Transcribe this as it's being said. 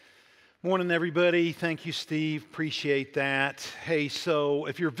Morning, everybody. Thank you, Steve. Appreciate that. Hey, so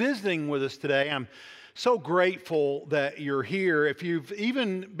if you're visiting with us today, I'm so grateful that you're here. If you've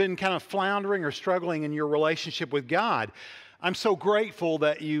even been kind of floundering or struggling in your relationship with God, I'm so grateful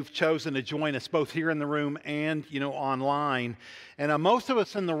that you've chosen to join us both here in the room and, online. And most of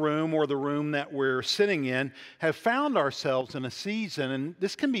us in the room or the room that we're sitting in have found ourselves in a season, and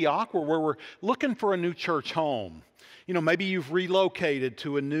this can be awkward, where we're looking for a new church home. Maybe you've relocated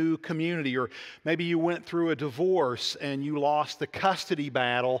to a new community, or maybe you went through a divorce and you lost the custody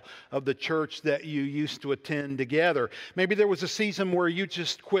battle of the church that you used to attend together. Maybe there was a season where you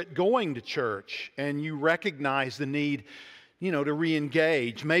just quit going to church and you recognize the need, to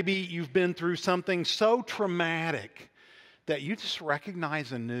re-engage. Maybe you've been through something so traumatic that you just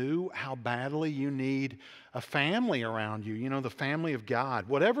recognize anew how badly you need a family around you, the family of God.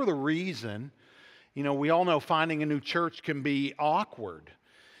 Whatever the reason, we all know finding a new church can be awkward.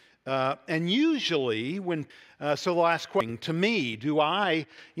 And usually so the last question, to me, do I,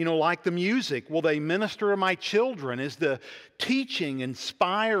 like the music? Will they minister to my children? Is the teaching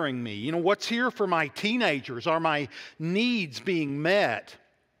inspiring me? What's here for my teenagers? Are my needs being met?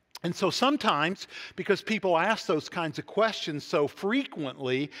 And so sometimes, because people ask those kinds of questions so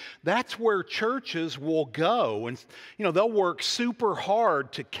frequently, that's where churches will go. And, they'll work super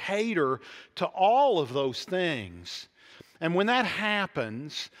hard to cater to all of those things. And when that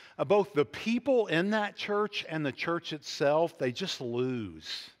happens, both the people in that church and the church itself, they just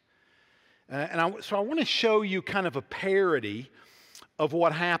lose. So I want to show you kind of a parody of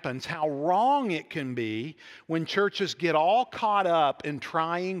what happens, how wrong it can be when churches get all caught up in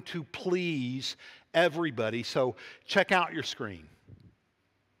trying to please everybody. So check out your screen.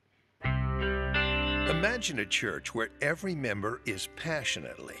 Imagine a church where every member is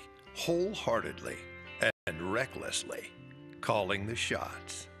passionately, wholeheartedly, and recklessly calling the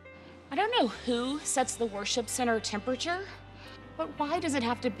shots. I don't know who sets the worship center temperature, but why does it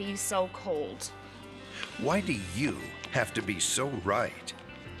have to be so cold? Why do you have to be so right?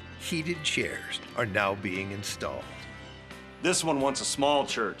 Heated chairs are now being installed. This one wants a small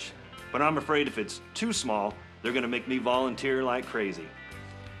church, but I'm afraid if it's too small, they're gonna make me volunteer like crazy.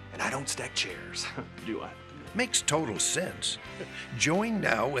 And I don't stack chairs, do I? Makes total sense. Join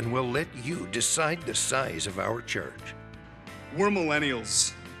now and we'll let you decide the size of our church. We're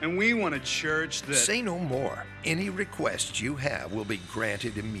millennials, and we want a church that... Say no more. Any requests you have will be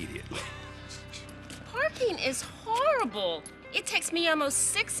granted immediately. Parking is horrible. It takes me almost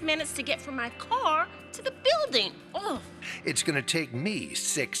 6 minutes to get from my car to the building. Oh. It's going to take me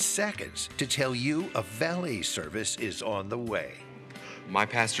 6 seconds to tell you a valet service is on the way. My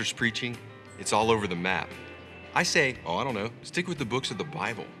pastor's preaching, it's all over the map. I say, stick with the books of the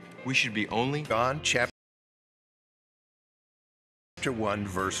Bible. We should be only... John chapter 1,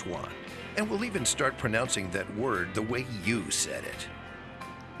 verse 1. And we'll even start pronouncing that word the way you said it.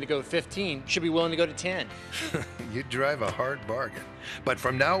 To go 15, should be willing to go to 10. You drive a hard bargain. But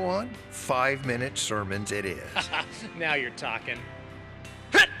from now on, 5-minute sermons it is. Now you're talking.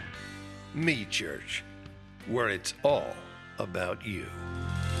 Me Church, where it's all about you.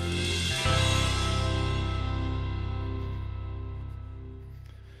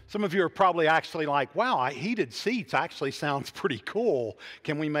 Some of you are probably actually like, wow, heated seats actually sounds pretty cool.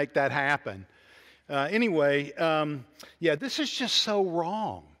 Can we make that happen? This is just so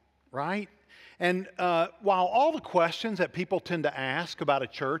wrong, right? And while all the questions that people tend to ask about a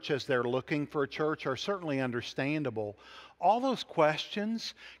church as they're looking for a church are certainly understandable, all those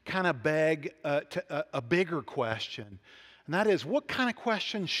questions kind of beg a bigger question. And that is, what kind of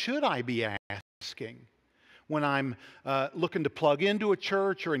questions should I be asking when I'm looking to plug into a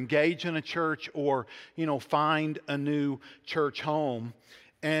church or engage in a church or, find a new church home?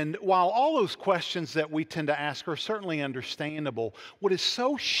 And while all those questions that we tend to ask are certainly understandable, what is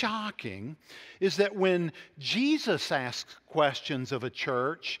so shocking is that when Jesus asks questions of a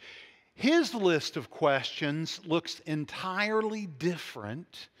church, his list of questions looks entirely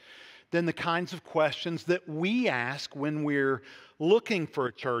different than the kinds of questions that we ask when we're looking for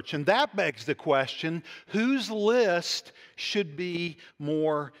a church. And that begs the question, whose list should be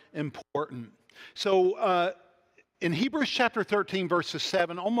more important? So in Hebrews chapter 13, verses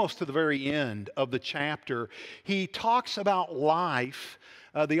 7, almost to the very end of the chapter, he talks about life.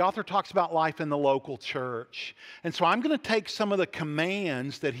 The author talks about life in the local church. And so I'm going to take some of the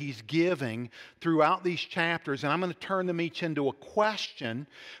commands that he's giving throughout these chapters, and I'm going to turn them each into a question. And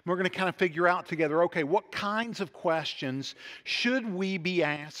we're going to kind of figure out together, okay, what kinds of questions should we be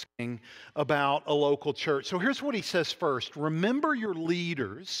asking about a local church? So here's what he says first. Remember your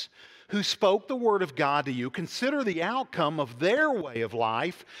leaders who spoke the word of God to you, consider the outcome of their way of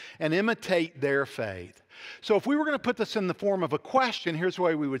life and imitate their faith. So if we were going to put this in the form of a question, here's the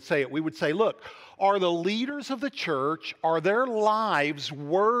way we would say it. We would say, look, are the leaders of the church, are their lives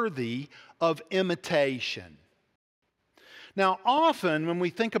worthy of imitation? Now, often when we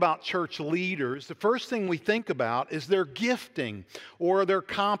think about church leaders, the first thing we think about is their gifting or their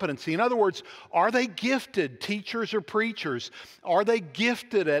competency. In other words, are they gifted teachers or preachers? Are they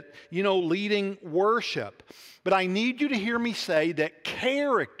gifted at, leading worship? But I need you to hear me say that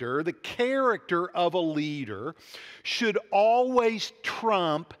character, the character of a leader, should always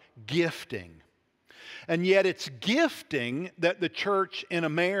trump gifting. And yet it's gifting that the church in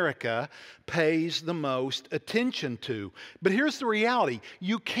America pays the most attention to. But here's the reality.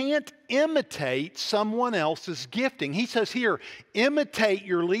 You can't imitate someone else's gifting. He says here, imitate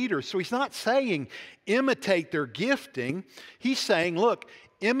your leaders. So he's not saying imitate their gifting. He's saying, look,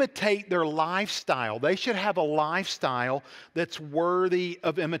 imitate their lifestyle. They should have a lifestyle that's worthy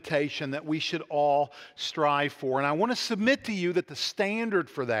of imitation that we should all strive for. And I want to submit to you that the standard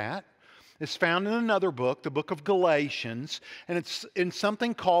for that is found in another book, the book of Galatians, and it's in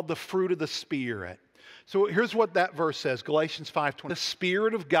something called the fruit of the Spirit. So here's what that verse says, Galatians 5:20. The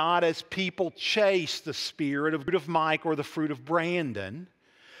Spirit of God as people chase the spirit of Mike or the fruit of Brandon.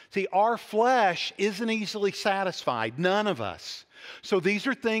 See, our flesh isn't easily satisfied, none of us. So these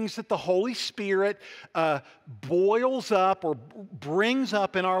are things that the Holy Spirit boils up or brings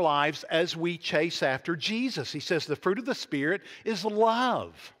up in our lives as we chase after Jesus. He says the fruit of the Spirit is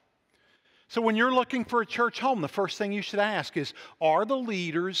love. So when you're looking for a church home, the first thing you should ask is, are the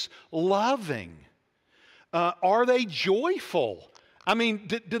leaders loving? Are they joyful? I mean,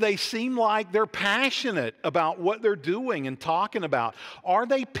 do they seem like they're passionate about what they're doing and talking about? Are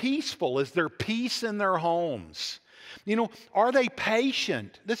they peaceful? Is there peace in their homes? Are they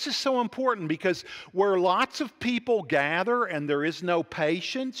patient? This is so important because where lots of people gather and there is no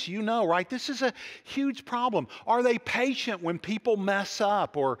patience, right? This is a huge problem. Are they patient when people mess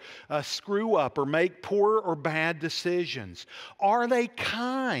up or screw up or make poor or bad decisions? Are they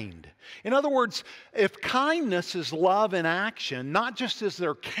kind? In other words, if kindness is love in action, not just is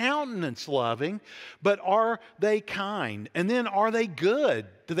their countenance loving, but are they kind? And then are they good?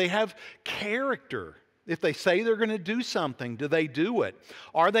 Do they have character? If they say they're going to do something, do they do it?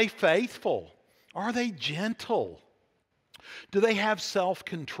 Are they faithful? Are they gentle? Do they have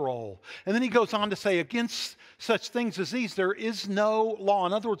self-control? And then he goes on to say, against such things as these, there is no law.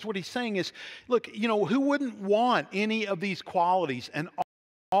 In other words, what he's saying is, look, who wouldn't want any of these qualities? And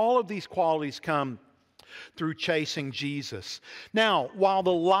all of these qualities come through chasing Jesus. Now, while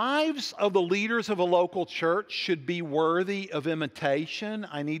the lives of the leaders of a local church should be worthy of imitation,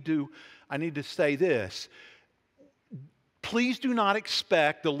 I need to say this. Please do not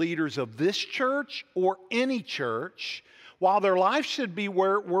expect the leaders of this church or any church, while their lives should be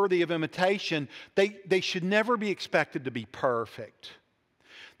worthy of imitation, they should never be expected to be perfect.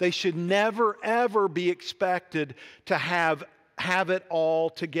 They should never, ever be expected to have it all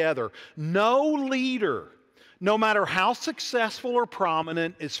together. No leader, no matter how successful or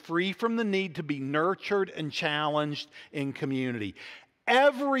prominent, is free from the need to be nurtured and challenged in community.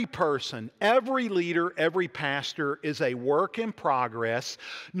 Every person, every leader, every pastor is a work in progress.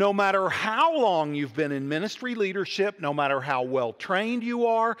 No matter how long you've been in ministry leadership, no matter how well trained you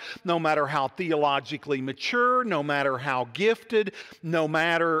are, no matter how theologically mature, no matter how gifted, no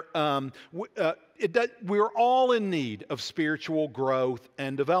matter, we're all in need of spiritual growth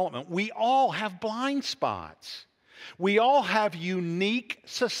and development. We all have blind spots. We all have unique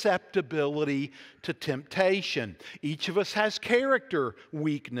susceptibility to temptation. Each of us has character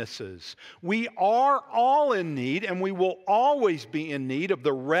weaknesses. We are all in need, and we will always be in need of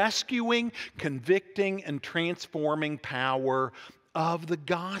the rescuing, convicting, and transforming power of the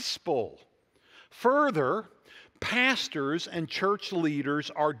gospel. Further, pastors and church leaders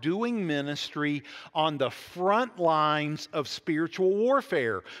are doing ministry on the front lines of spiritual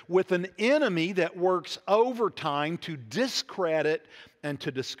warfare with an enemy that works overtime to discredit and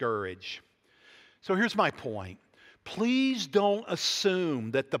to discourage. So here's my point. Please don't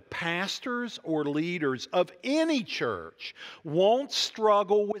assume that the pastors or leaders of any church won't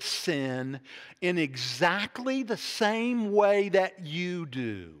struggle with sin in exactly the same way that you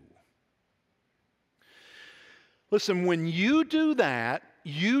do. Listen, when you do that,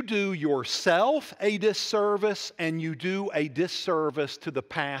 you do yourself a disservice and you do a disservice to the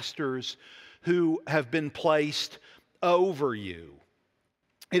pastors who have been placed over you.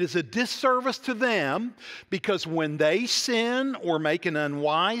 It is a disservice to them because when they sin or make an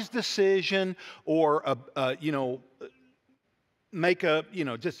unwise decision or,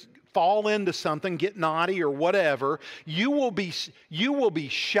 just fall into something, get naughty or whatever, you will be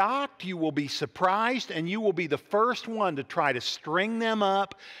shocked, you will be surprised, and you will be the first one to try to string them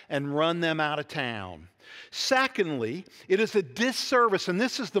up and run them out of town. Secondly, it is a disservice, and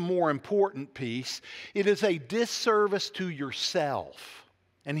this is the more important piece, it is a disservice to yourself.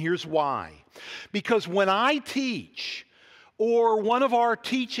 And here's why. Because when I teach, or one of our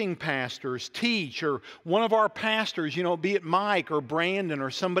teaching pastors teach, or one of our pastors, be it Mike or Brandon or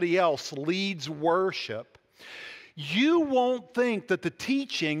somebody else, leads worship, you won't think that the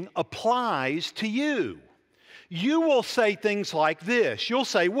teaching applies to you. You will say things like this. You'll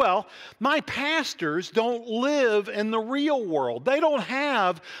say, well, my pastors don't live in the real world. They don't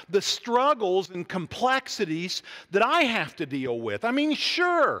have the struggles and complexities that I have to deal with. I mean,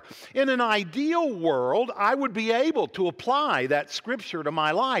 sure, in an ideal world, I would be able to apply that scripture to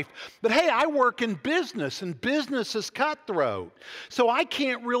my life. But hey, I work in business, and business is cutthroat. So I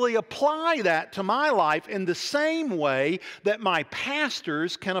can't really apply that to my life in the same way that my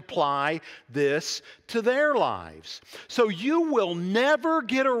pastors can apply this to their lives. So you will never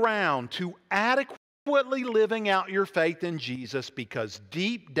get around to adequately living out your faith in Jesus because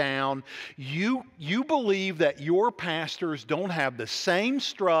deep down you believe that your pastors don't have the same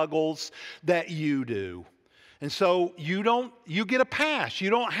struggles that you do. And so you get a pass. You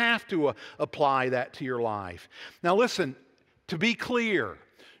don't have to apply that to your life. Now listen, to be clear,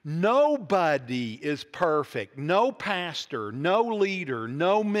 nobody is perfect. No pastor, no leader,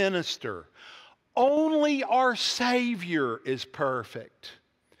 no minister. Only our Savior is perfect,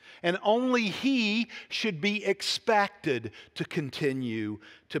 and only He should be expected to continue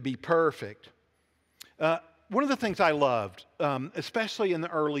to be perfect. One of the things I loved, especially in the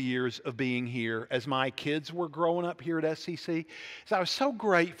early years of being here as my kids were growing up here at SCC, is I was so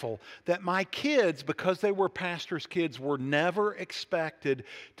grateful that my kids, because they were pastors' kids, were never expected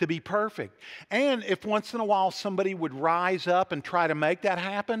to be perfect. And if once in a while somebody would rise up and try to make that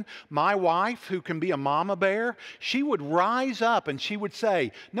happen, my wife, who can be a mama bear, she would rise up and she would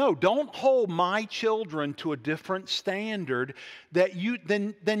say, no, don't hold my children to a different standard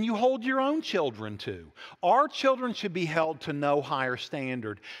than you hold your own children to. Our children should be held to no higher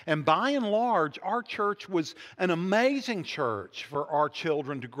standard. And by and large, our church was an amazing church for our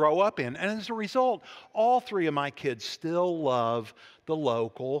children to grow up in. And as a result, all three of my kids still love the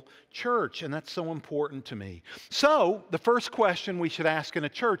local church. And that's so important to me. So the first question we should ask in a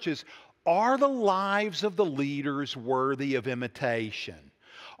church is, are the lives of the leaders worthy of imitation?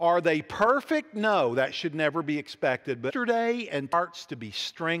 Are they perfect? No, that should never be expected. But yesterday and hearts to be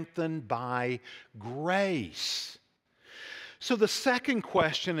strengthened by grace. So the second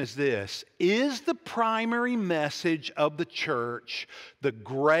question is this: is the primary message of the church the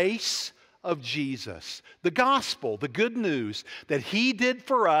grace of Jesus, the gospel, the good news that He did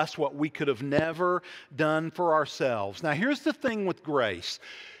for us what we could have never done for ourselves? Now here's the thing with grace.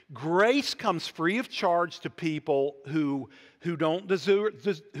 Grace comes free of charge to people who don't deserve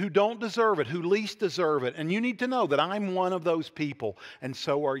it, who least deserve it. And you need to know that I'm one of those people, and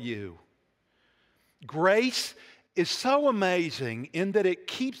so are you. Grace is so amazing in that it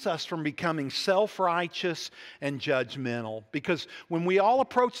keeps us from becoming self-righteous and judgmental. Because when we all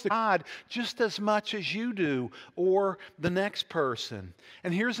approach God just as much as you do or the next person.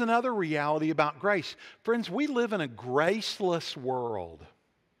 And here's another reality about grace. Friends, we live in a graceless world.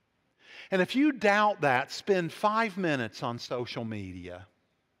 And if you doubt that, spend 5 minutes on social media.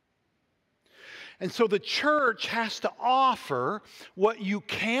 And so the church has to offer what you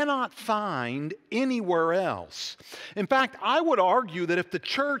cannot find anywhere else. In fact, I would argue that if the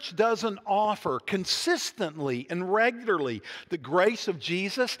church doesn't offer consistently and regularly the grace of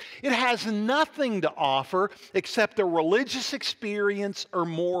Jesus, it has nothing to offer except a religious experience or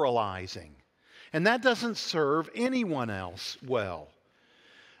moralizing. And that doesn't serve anyone else well.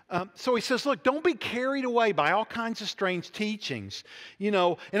 So he says, look, don't be carried away by all kinds of strange teachings. In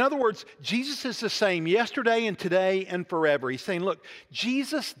other words, Jesus is the same yesterday and today and forever. He's saying, look,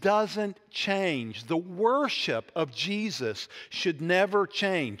 Jesus doesn't change. The worship of Jesus should never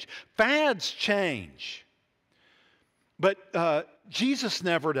change. Fads change, but Jesus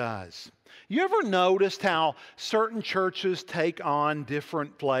never does. You ever noticed how certain churches take on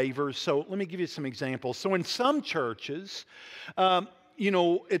different flavors? So let me give you some examples. So in some churches,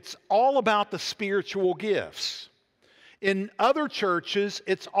 it's all about the spiritual gifts. In other churches,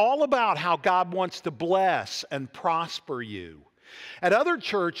 it's all about how God wants to bless and prosper you. At other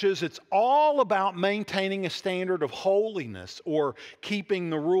churches, it's all about maintaining a standard of holiness or keeping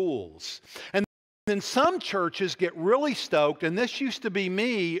the rules. And then some churches get really stoked, and this used to be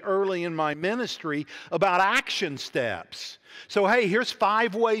me early in my ministry, about action steps. So, hey, here's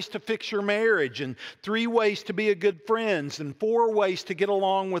 5 ways to fix your marriage, and 3 ways to be a good friend, and 4 ways to get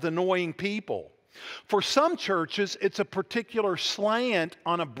along with annoying people. For some churches, it's a particular slant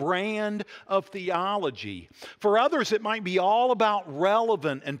on a brand of theology. For others, it might be all about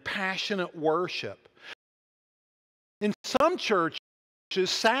relevant and passionate worship. In some churches,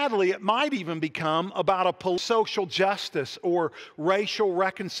 sadly, it might even become about a social justice or racial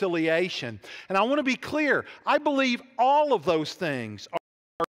reconciliation. And I want to be clear, I believe all of those things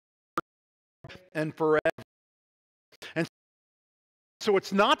are and forever. And so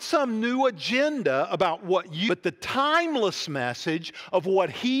it's not some new agenda about but the timeless message of what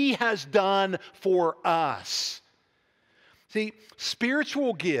He has done for us. See,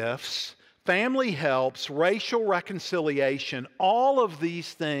 spiritual gifts, family helps, racial reconciliation, all of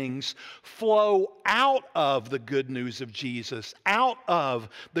these things flow out of the good news of Jesus, out of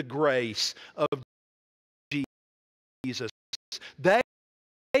the grace of Jesus.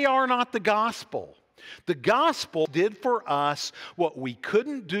 They are not the gospel. The gospel did for us what we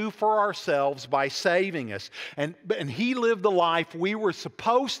couldn't do for ourselves by saving us. And He lived the life we were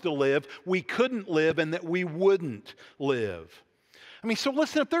supposed to live, we couldn't live, and that we wouldn't live. I mean, so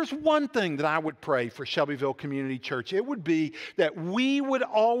listen, if there's one thing that I would pray for Shelbyville Community Church, it would be that we would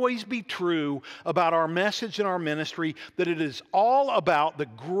always be true about our message and our ministry, that it is all about the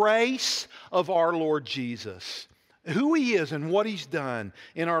grace of our Lord Jesus, who He is and what He's done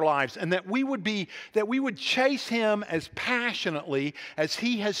in our lives, and that we would chase Him as passionately as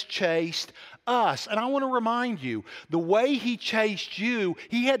He has chased us. And I want to remind you, the way He chased you,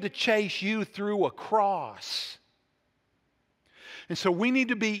 He had to chase you through a cross. And so we need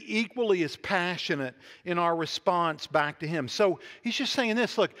to be equally as passionate in our response back to Him. So he's just saying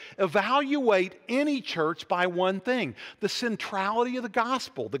this, look, evaluate any church by one thing: the centrality of the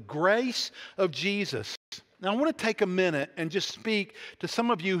gospel, the grace of Jesus. Now I want to take a minute and just speak to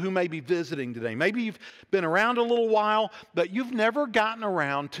some of you who may be visiting today. Maybe you've been around a little while, but you've never gotten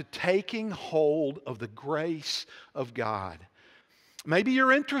around to taking hold of the grace of God. Maybe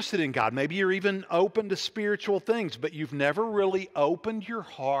you're interested in God. Maybe you're even open to spiritual things, but you've never really opened your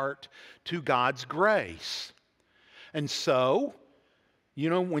heart to God's grace. And so,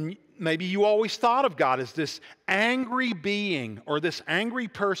 maybe you always thought of God as this angry being or this angry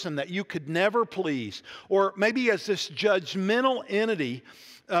person that you could never please, or maybe as this judgmental entity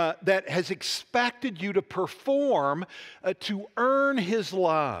that has expected you to perform to earn His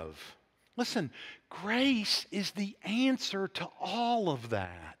love. Listen, grace is the answer to all of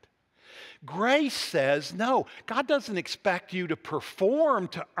that. Grace says, no, God doesn't expect you to perform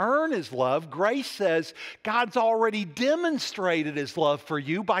to earn His love. Grace says God's already demonstrated His love for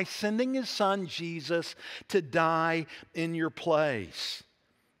you by sending His Son Jesus to die in your place.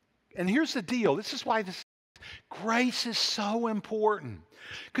 And here's the deal. This is why grace is so important.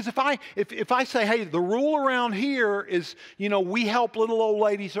 Because if I say, hey, the rule around here is, we help little old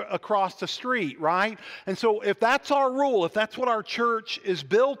ladies across the street, right? And so if that's our rule, if that's what our church is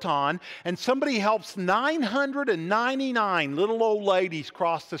built on, and somebody helps 999 little old ladies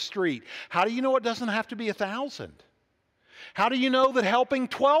cross the street, how do you know it doesn't have to be 1,000? How do you know that helping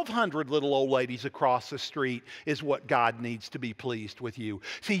 1,200 little old ladies across the street is what God needs to be pleased with you?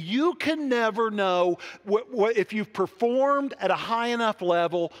 See, you can never know if you've performed at a high enough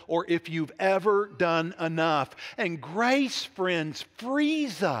level or if you've ever done enough. And grace, friends,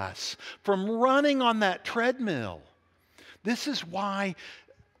 frees us from running on that treadmill. This is why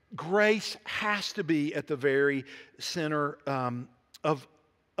grace has to be at the very center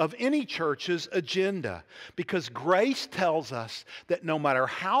of any church's agenda, because grace tells us that no matter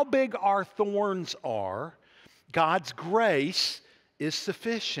how big our thorns are, God's grace is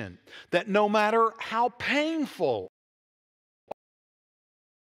sufficient. That no matter how painful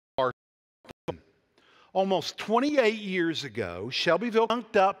our almost 28 years ago, Shelbyville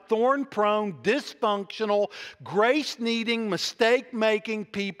junked up, thorn-prone, dysfunctional, grace-needing, mistake-making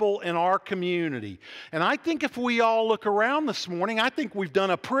people in our community. And I think if we all look around this morning, I think we've done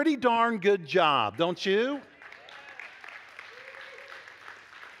a pretty darn good job, don't you?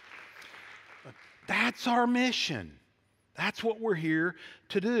 That's our mission. That's what we're here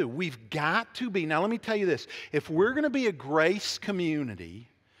to do. We've got to be. Now, let me tell you this. If we're going to be a grace community,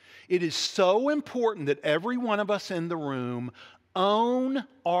 it is so important that every one of us in the room own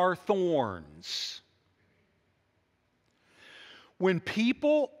our thorns. When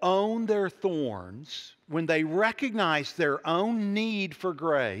people own their thorns, when they recognize their own need for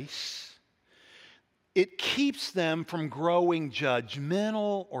grace, it keeps them from growing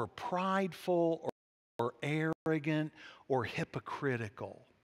judgmental or prideful or arrogant or hypocritical.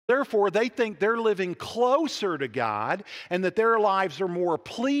 Therefore, they think they're living closer to God and that their lives are more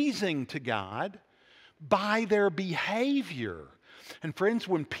pleasing to God by their behavior. And friends,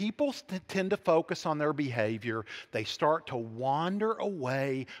 when people tend to focus on their behavior, they start to wander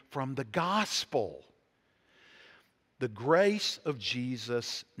away from the gospel. The grace of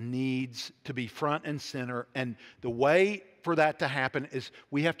Jesus needs to be front and center, and the way for that to happen is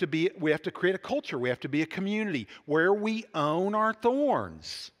we have to create a culture, we have to be a community where we own our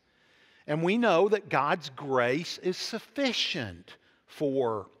thorns. And we know that God's grace is sufficient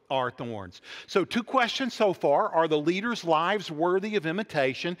for our thorns. So 2 questions so far. Are the leaders' lives worthy of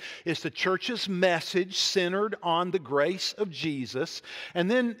imitation? Is the church's message centered on the grace of Jesus?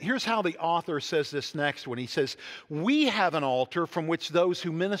 And then here's how the author says this next one. He says, we have an altar from which those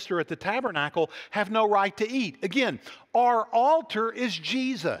who minister at the tabernacle have no right to eat. Again, our altar is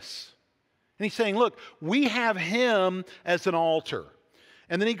Jesus. And he's saying, look, we have Him as an altar.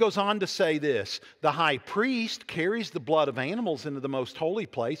 And then he goes on to say this, the high priest carries the blood of animals into the most holy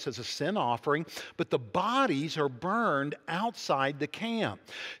place as a sin offering, but the bodies are burned outside the camp.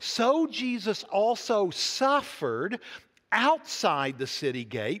 So Jesus also suffered outside the city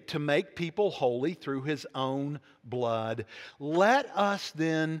gate to make people holy through His own blood. Let us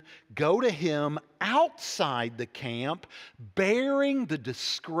then go to Him outside the camp, bearing the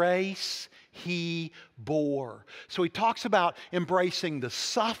disgrace He bore. So he talks about embracing the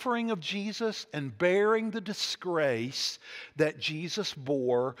suffering of Jesus and bearing the disgrace that Jesus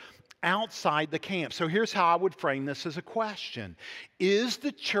bore outside the camp. So here's how I would frame this as a question. Is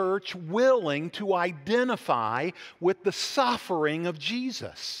the church willing to identify with the suffering of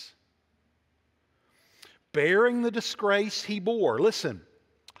Jesus? Bearing the disgrace He bore. Listen,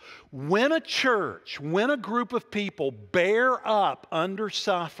 when a church, when a group of people bear up under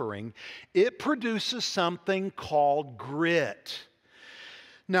suffering, it produces something called grit.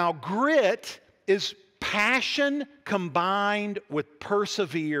 Now, grit is passion combined with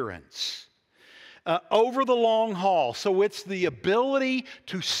perseverance over the long haul. So it's the ability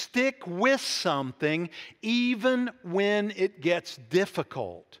to stick with something even when it gets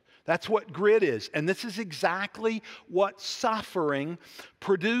difficult. That's what grit is. And this is exactly what suffering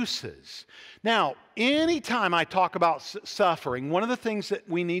produces. Now, anytime I talk about suffering, one of the things that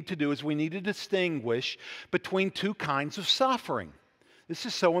we need to do is we need to distinguish between 2 kinds of suffering. This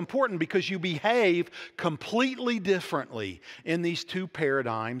is so important because you behave completely differently in these 2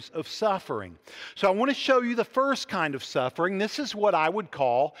 paradigms of suffering. So I want to show you the first kind of suffering. This is what I would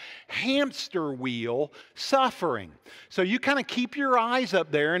call hamster wheel suffering. So you kind of keep your eyes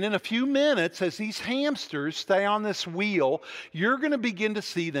up there, and in a few minutes, as these hamsters stay on this wheel, you're going to begin to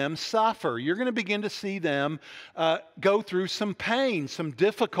see them suffer. You're going to begin to see them go through some pain, some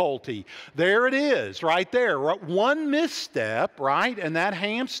difficulty. There it is, right there. One misstep, right? And that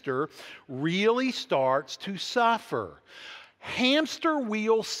hamster really starts to suffer. Hamster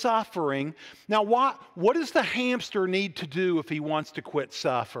wheel suffering. Now, what does the hamster need to do if he wants to quit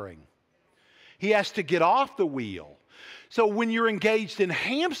suffering? He has to get off the wheel. So when you're engaged in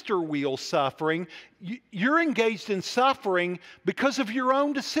hamster wheel suffering, you're engaged in suffering because of your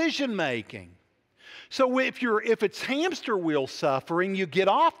own decision making. So if it's hamster wheel suffering, you get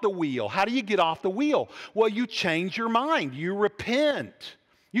off the wheel. How do you get off the wheel? Well, you change your mind. You repent.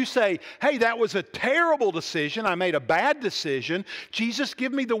 You say, hey, that was a terrible decision. I made a bad decision. Jesus,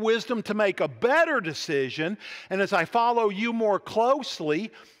 give me the wisdom to make a better decision. And as I follow you more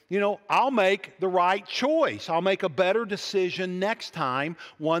closely, I'll make the right choice. I'll make a better decision next time,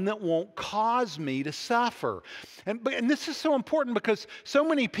 one that won't cause me to suffer. And this is so important because so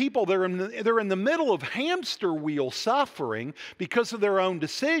many people, they're in the middle of hamster wheel suffering because of their own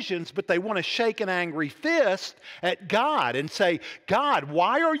decisions, but they want to shake an angry fist at God and say, God,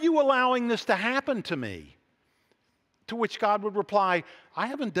 why are you allowing this to happen to me? To which God would reply, I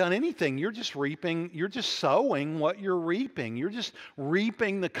haven't done anything. You're just sowing what you're reaping. You're just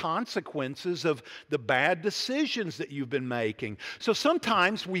reaping the consequences of the bad decisions that you've been making. So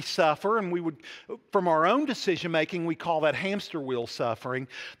sometimes we suffer, and from our own decision making, we call that hamster wheel suffering.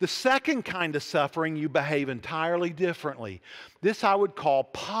 The second kind of suffering, you behave entirely differently. This I would call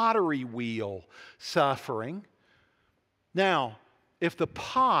pottery wheel suffering. Now, if the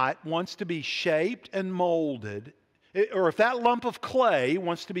pot wants to be shaped and molded, or if that lump of clay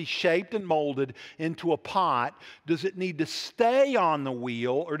wants to be shaped and molded into a pot, does it need to stay on the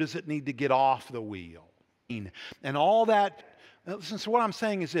wheel or does it need to get off the wheel? And all that Listen, so what I'm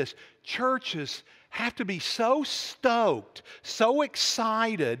saying is this: churches have to be so stoked, so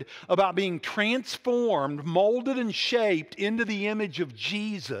excited about being transformed, molded, and shaped into the image of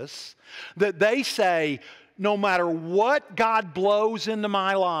Jesus that they say, no matter what God blows into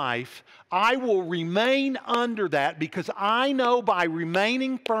my life, I will remain under that, because I know by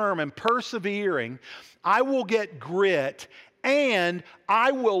remaining firm and persevering, I will get grit and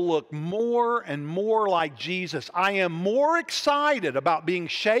I will look more and more like Jesus. I am more excited about being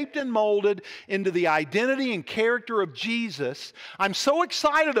shaped and molded into the identity and character of Jesus. I'm so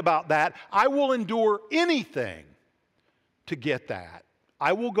excited about that, I will endure anything to get that.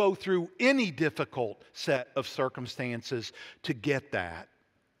 I will go through any difficult set of circumstances to get that.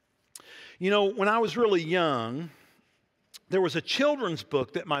 You know, when I was really young, there was a children's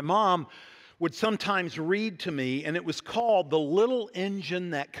book that my mom would sometimes read to me, and it was called The Little Engine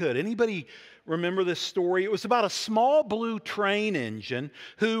That Could. Anybody remember this story? It was about a small blue train engine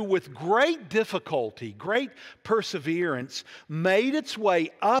who, with great difficulty, great perseverance, made its way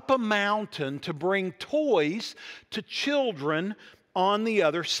up a mountain to bring toys to children on the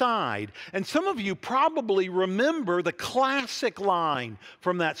other side. And some of you probably remember the classic line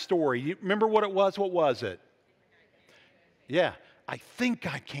from that story. You remember what it was? What was it? Yeah. I think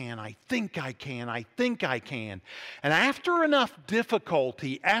I can, I think I can, I think I can. And after enough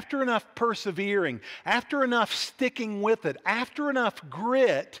difficulty, after enough persevering, after enough sticking with it, after enough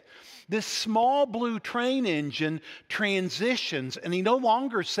grit, this small blue train engine transitions, and he no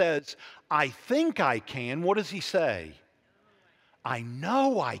longer says, I think I can. What does he say? I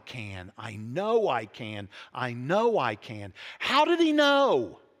know I can, I know I can, I know I can. How did he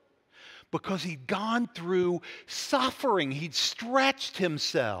know? Because he'd gone through suffering. He'd stretched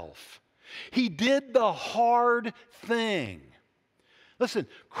himself. He did the hard thing. Listen,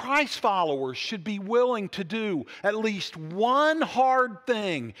 Christ followers should be willing to do at least one hard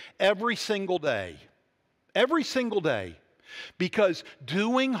thing every single day. Every single day. Because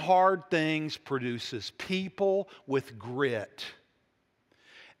doing hard things produces people with grit.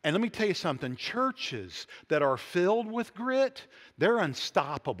 And let me tell you something, churches that are filled with grit, they're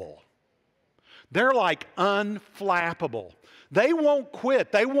unstoppable. They're like unflappable. They won't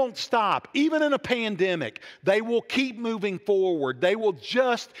quit. They won't stop. Even in a pandemic, they will keep moving forward. They will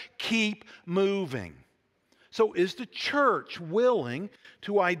just keep moving. So is the church willing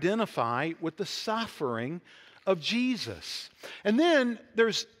to identify with the suffering of Jesus? And then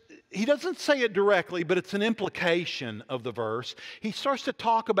he doesn't say it directly, but it's an implication of the verse. He starts to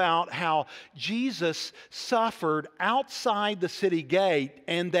talk about how Jesus suffered outside the city gate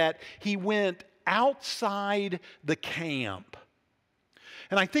and that he went outside the camp.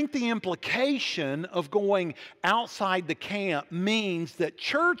 And I think the implication of going outside the camp means that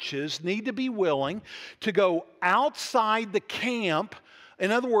churches need to be willing to go outside the camp,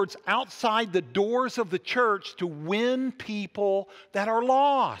 in other words, outside the doors of the church, to win people that are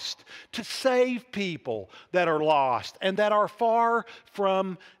lost, to save people that are lost and that are far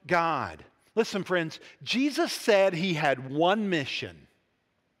from God. Listen, friends, Jesus said he had one mission: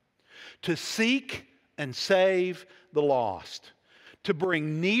 to seek and save the lost, to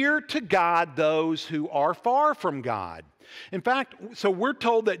bring near to God those who are far from God. In fact, so we're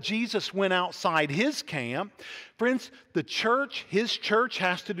told that Jesus went outside his camp. Friends, the church, his church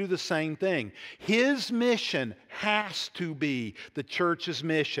has to do the same thing. His mission has to be the church's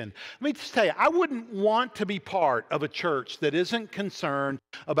mission. Let me just tell you, I wouldn't want to be part of a church that isn't concerned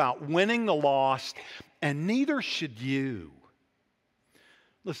about winning the lost, and neither should you.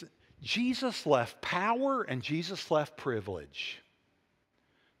 Listen, Jesus left power and Jesus left privilege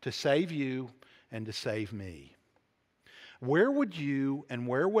to save you and to save me. Where would you and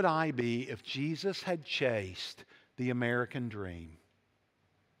where would I be if Jesus had chased the American dream?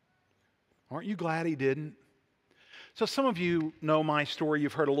 Aren't you glad he didn't? So some of you know my story.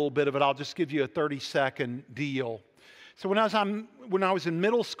 You've heard a little bit of it. I'll just give you a 30-second deal. So when I was in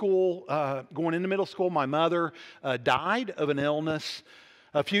middle school, going into middle school, my mother died of an illness.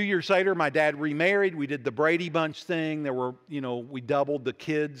 A few years later, my dad remarried. We did the Brady Bunch thing. We doubled the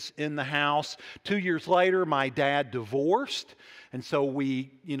kids in the house. 2 years later, my dad divorced. And so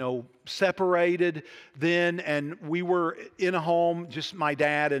we, separated then, and we were in a home, just my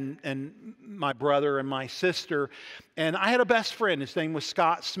dad and my brother and my sister. And I had a best friend. His name was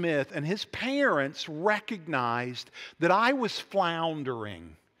Scott Smith. And his parents recognized that I was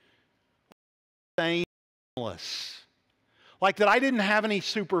floundering, aimless. Like that I didn't have any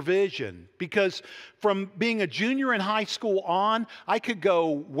supervision, because from being a junior in high school on, I could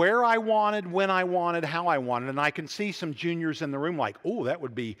go where I wanted, when I wanted, how I wanted. And I can see some juniors in the room like, oh, that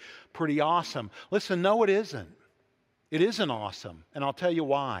would be pretty awesome. Listen, no, it isn't. It isn't awesome, and I'll tell you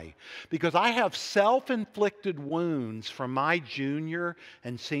why. Because I have self-inflicted wounds from my junior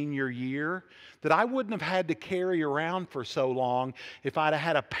and senior year that I wouldn't have had to carry around for so long if I'd have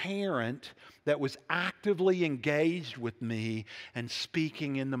had a parent that was actively engaged with me and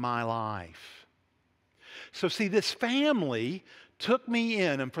speaking into my life. So see, this family took me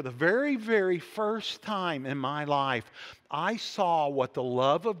in, and for the very, very first time in my life, I saw what the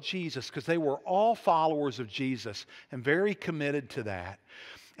love of Jesus, because they were all followers of Jesus and very committed to that.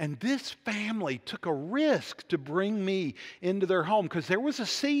 And this family took a risk to bring me into their home, because there was a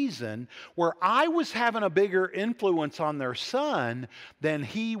season where I was having a bigger influence on their son than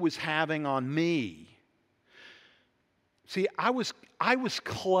he was having on me. See, I was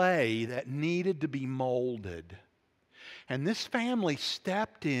clay that needed to be molded. And this family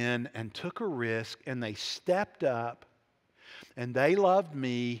stepped in and took a risk, and they stepped up, and they loved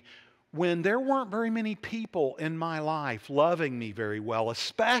me when there weren't very many people in my life loving me very well,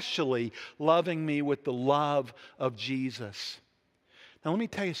 especially loving me with the love of Jesus. Now, let me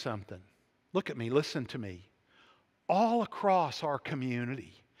tell you something. Look at me, listen to me. All across our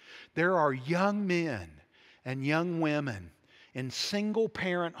community, there are young men and young women in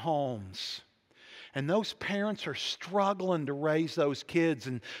single-parent homes. And those parents are struggling to raise those kids.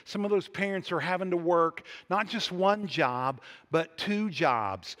 And some of those parents are having to work not just one job, but 2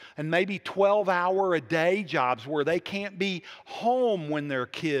 jobs. And maybe 12-hour-a-day jobs where they can't be home when their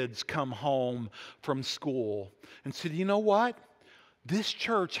kids come home from school. And so, you know what? This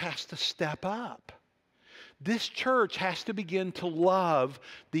church has to step up. This church has to begin to love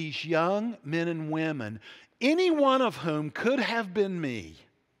these young men and women, any one of whom could have been me.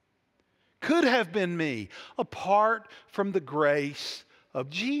 Could have been me, apart from the grace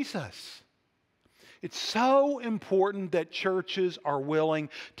of Jesus. It's so important that churches are willing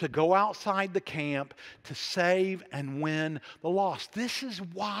to go outside the camp to save and win the lost. This is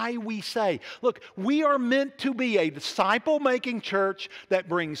why we say, look, we are meant to be a disciple-making church that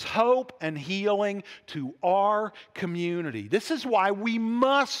brings hope and healing to our community. This is why we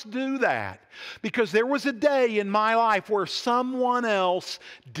must do that. Because there was a day in my life where someone else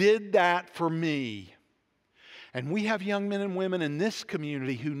did that for me. And we have young men and women in this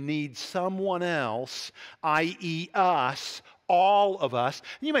community who need someone else, i.e. us, all of us.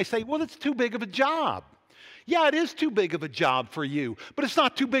 And you may say, well, it's too big of a job. Yeah, it is too big of a job for you, but it's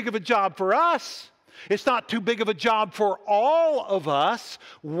not too big of a job for us. It's not too big of a job for all of us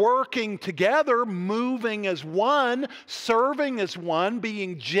working together, moving as one, serving as one,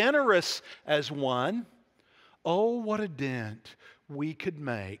 being generous as one. Oh, what a dent we could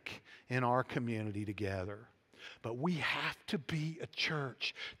make in our community together. But we have to be a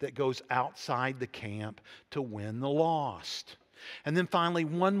church that goes outside the camp to win the lost. And then finally,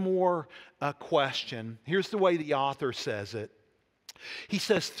 one more question. Here's the way the author says it. He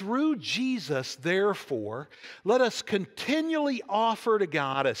says, through Jesus, therefore, let us continually offer to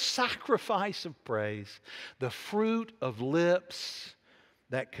God a sacrifice of praise, the fruit of lips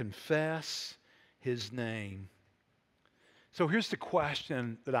that confess His name. So here's the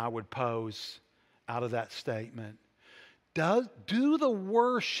question that I would pose out of that statement. Do the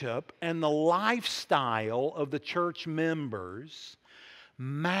worship and the lifestyle of the church members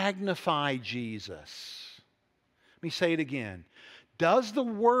magnify Jesus? Let me say it again. Does the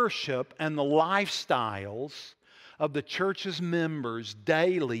worship and the lifestyles of the church's members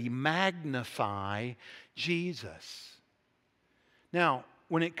daily magnify Jesus? Now,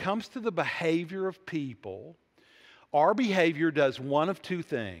 when it comes to the behavior of people, our behavior does one of two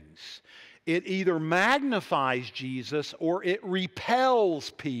things. It either magnifies Jesus or it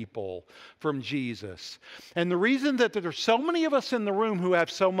repels people from Jesus. And the reason that there's so many of us in the room who have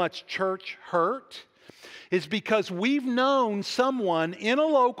so much church hurt is because we've known someone in a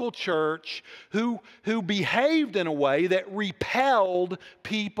local church who behaved in a way that repelled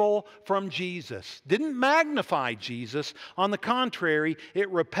people from Jesus. Didn't magnify Jesus. On the contrary, it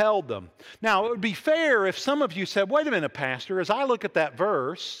repelled them. Now, it would be fair if some of you said, wait a minute, Pastor, as I look at that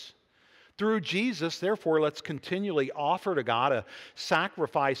verse, through Jesus, therefore, let's continually offer to God a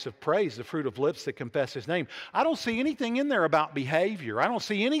sacrifice of praise, the fruit of lips that confess His name. I don't see anything in there about behavior. I don't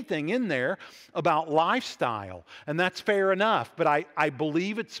see anything in there about lifestyle. And that's fair enough, but I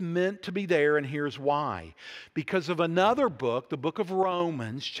believe it's meant to be there, and here's why. Because of another book, the book of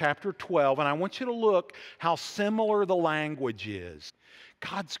Romans, chapter 12, and I want you to look how similar the language is.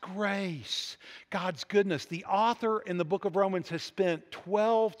 God's grace, God's goodness. The author in the book of Romans has spent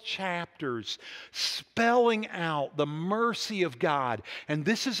 12 chapters spelling out the mercy of God. And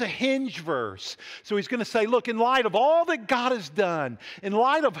this is a hinge verse. So he's going to say, look, in light of all that God has done, in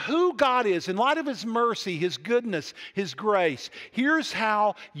light of who God is, in light of His mercy, His goodness, His grace, here's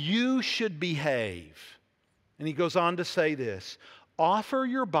how you should behave. And he goes on to say this: offer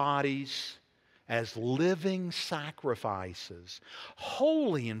your bodies as living sacrifices,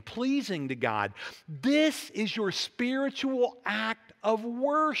 holy and pleasing to God. This is your spiritual act of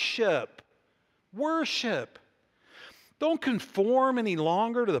worship. Worship. Don't conform any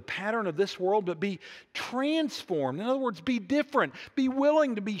longer to the pattern of this world, but be transformed. In other words, be different. Be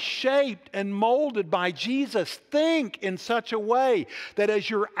willing to be shaped and molded by Jesus. Think in such a way that as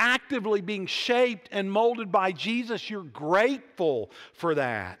you're actively being shaped and molded by Jesus, you're grateful for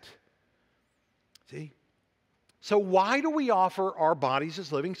that. See? So why do we offer our bodies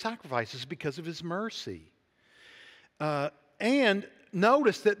as living sacrifices? Because of His mercy. And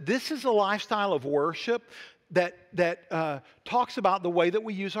notice that this is a lifestyle of worship that talks about the way that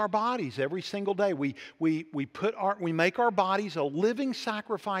we use our bodies every single day. We make our bodies a living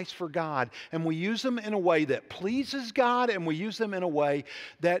sacrifice for God, and we use them in a way that pleases God, and we use them in a way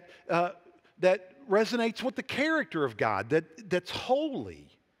that resonates with the character of God, that's holy.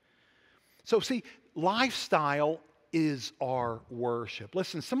 So see, lifestyle is our worship.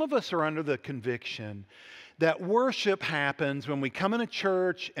 Listen, some of us are under the conviction that worship happens when we come in a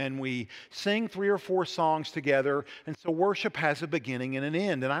church and we sing 3 or 4 songs together, and so worship has a beginning and an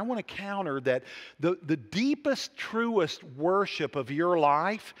end. And I want to counter that the deepest, truest worship of your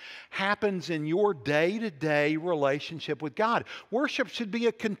life happens in your day-to-day relationship with God. Worship should be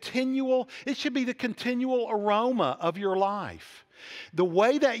the continual aroma of your life. The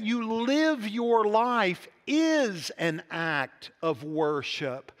way that you live your life is an act of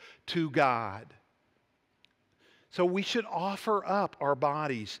worship to God. So we should offer up our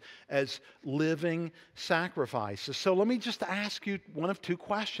bodies as living sacrifices. So let me just ask you one of 2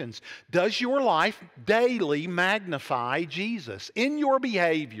 questions. Does your life daily magnify Jesus in your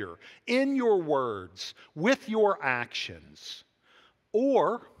behavior, in your words, with your actions?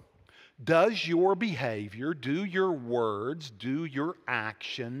 Or does your behavior, do your words, do your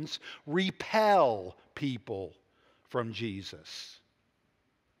actions repel people from Jesus?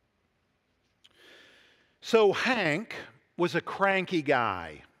 So Hank was a cranky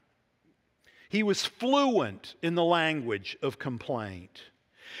guy. He was fluent in the language of complaint.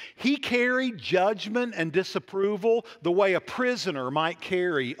 He carried judgment and disapproval the way a prisoner might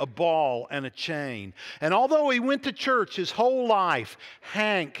carry a ball and a chain. And although he went to church his whole life,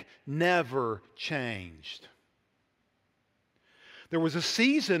 Hank never changed. There was a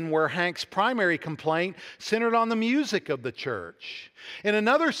season where Hank's primary complaint centered on the music of the church. In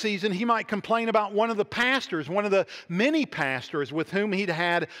another season, he might complain about one of the pastors, one of the many pastors with whom he'd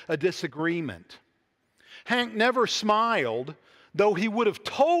had a disagreement. Hank never smiled, though he would have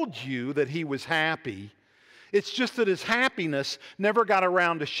told you that he was happy. It's just that his happiness never got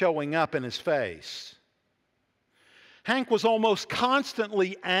around to showing up in his face. Hank was almost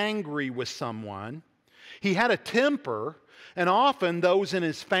constantly angry with someone. He had a temper, and often those in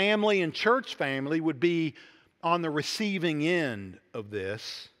his family and church family would be on the receiving end of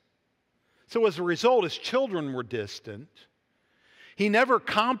this. So as a result, his children were distant. He never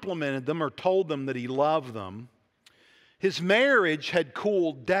complimented them or told them that he loved them. His marriage had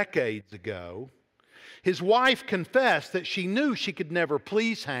cooled decades ago. His wife confessed that she knew she could never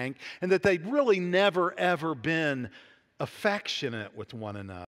please Hank and that they'd really never, ever been affectionate with one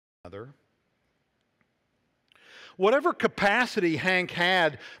another. Whatever capacity Hank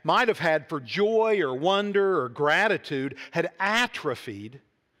might have had for joy or wonder or gratitude had atrophied.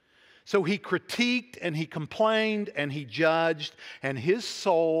 So he critiqued and he complained and he judged, and his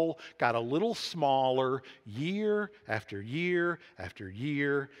soul got a little smaller year after year after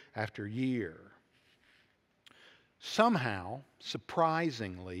year after year. Somehow,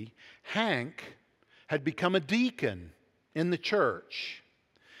 surprisingly, Hank had become a deacon in the church.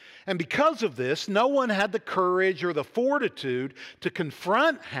 And because of this, no one had the courage or the fortitude to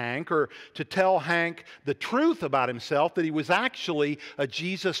confront Hank or to tell Hank the truth about himself, that he was actually a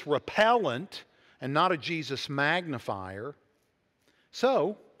Jesus repellent and not a Jesus magnifier.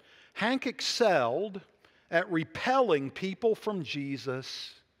 So, Hank excelled at repelling people from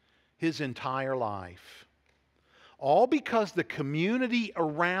Jesus his entire life. All because the community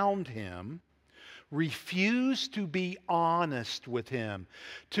around him refused to be honest with him,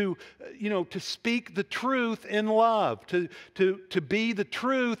 to speak the truth in love, to be the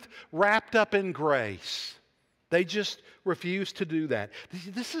truth wrapped up in grace. They just refuse to do that.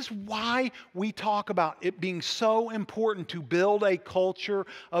 This is why we talk about it being so important to build a culture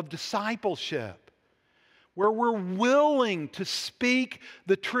of discipleship, where we're willing to speak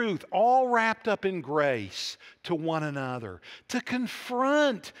the truth, all wrapped up in grace, to one another, to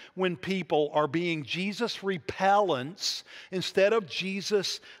confront when people are being Jesus repellents instead of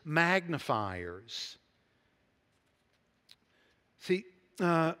Jesus magnifiers. See,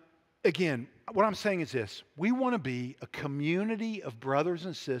 again, what I'm saying is this. We want to be a community of brothers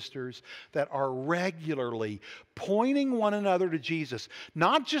and sisters that are regularly pointing one another to Jesus.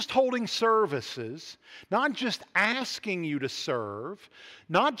 Not just holding services, not just asking you to serve,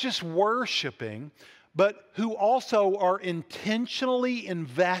 not just worshiping, but who also are intentionally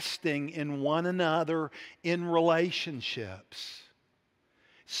investing in one another in relationships.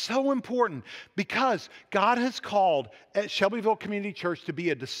 So important because God has called at Shelbyville Community Church to be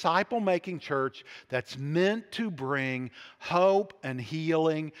a disciple-making church that's meant to bring hope and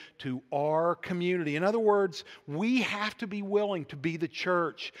healing to our community. In other words, we have to be willing to be the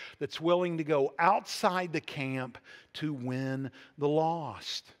church that's willing to go outside the camp to win the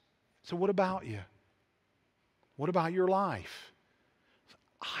lost. So what about you? What about your life?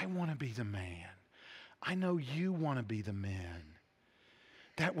 I want to be the man. I know you want to be the men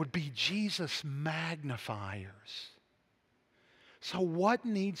that would be Jesus magnifiers. So what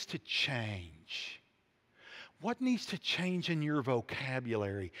needs to change? What needs to change in your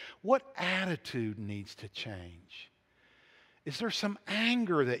vocabulary? What attitude needs to change? Is there some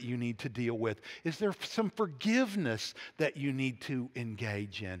anger that you need to deal with? Is there some forgiveness that you need to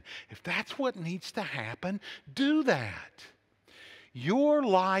engage in? If that's what needs to happen, do that. Your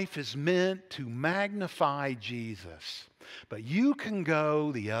life is meant to magnify Jesus, but you can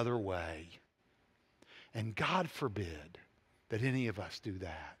go the other way. And God forbid that any of us do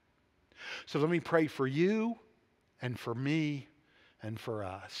that. So let me pray for you and for me and for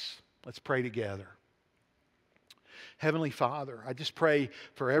us. Let's pray together. Heavenly Father, I just pray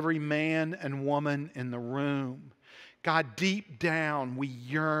for every man and woman in the room. God, deep down we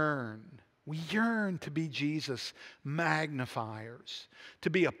yearn. We yearn to be Jesus magnifiers,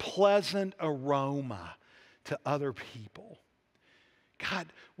 to be a pleasant aroma to other people. God,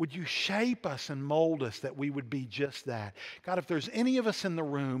 would you shape us and mold us that we would be just that? God, if there's any of us in the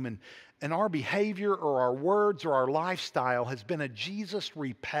room and our behavior or our words or our lifestyle has been a Jesus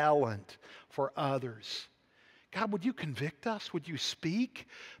repellent for others, God, would you convict us? Would you speak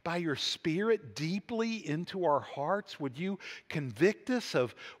by your Spirit deeply into our hearts? Would you convict us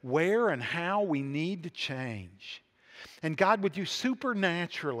of where and how we need to change? And God, would you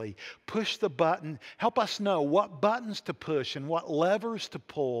supernaturally push the button, help us know what buttons to push and what levers to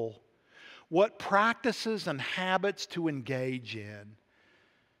pull, what practices and habits to engage in,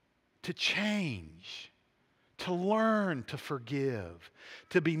 to change, to learn to forgive,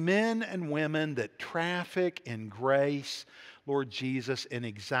 to be men and women that traffic in grace, Lord Jesus, in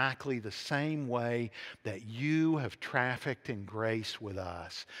exactly the same way that you have trafficked in grace with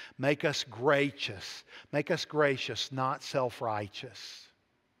us. Make us gracious. Make us gracious, not self-righteous.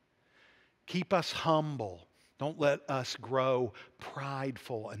 Keep us humble. Don't let us grow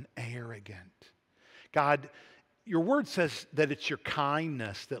prideful and arrogant. God, your word says that it's your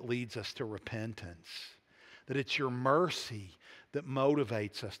kindness that leads us to repentance, that it's your mercy that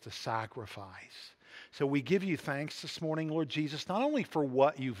motivates us to sacrifice. So we give you thanks this morning, Lord Jesus, not only for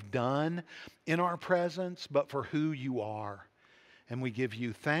what you've done in our presence, but for who you are. And we give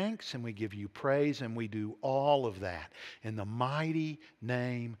you thanks and we give you praise, and we do all of that in the mighty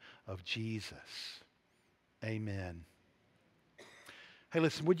name of Jesus. Amen. Hey,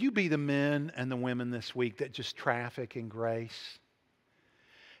 listen, would you be the men and the women this week that just traffic in grace?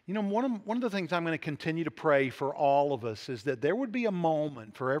 You know, one of the things I'm going to continue to pray for all of us is that there would be a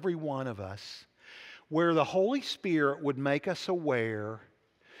moment for every one of us where the Holy Spirit would make us aware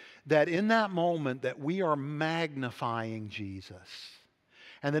that in that moment that we are magnifying Jesus.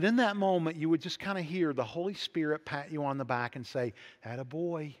 And that in that moment you would just kind of hear the Holy Spirit pat you on the back and say, "Atta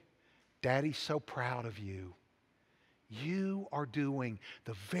boy, Daddy's so proud of you. You are doing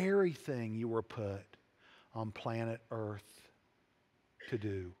the very thing you were put on planet Earth to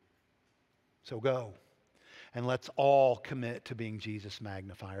do. So go. And let's all commit to being Jesus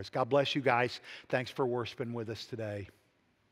magnifiers." God bless you guys. Thanks for worshiping with us today.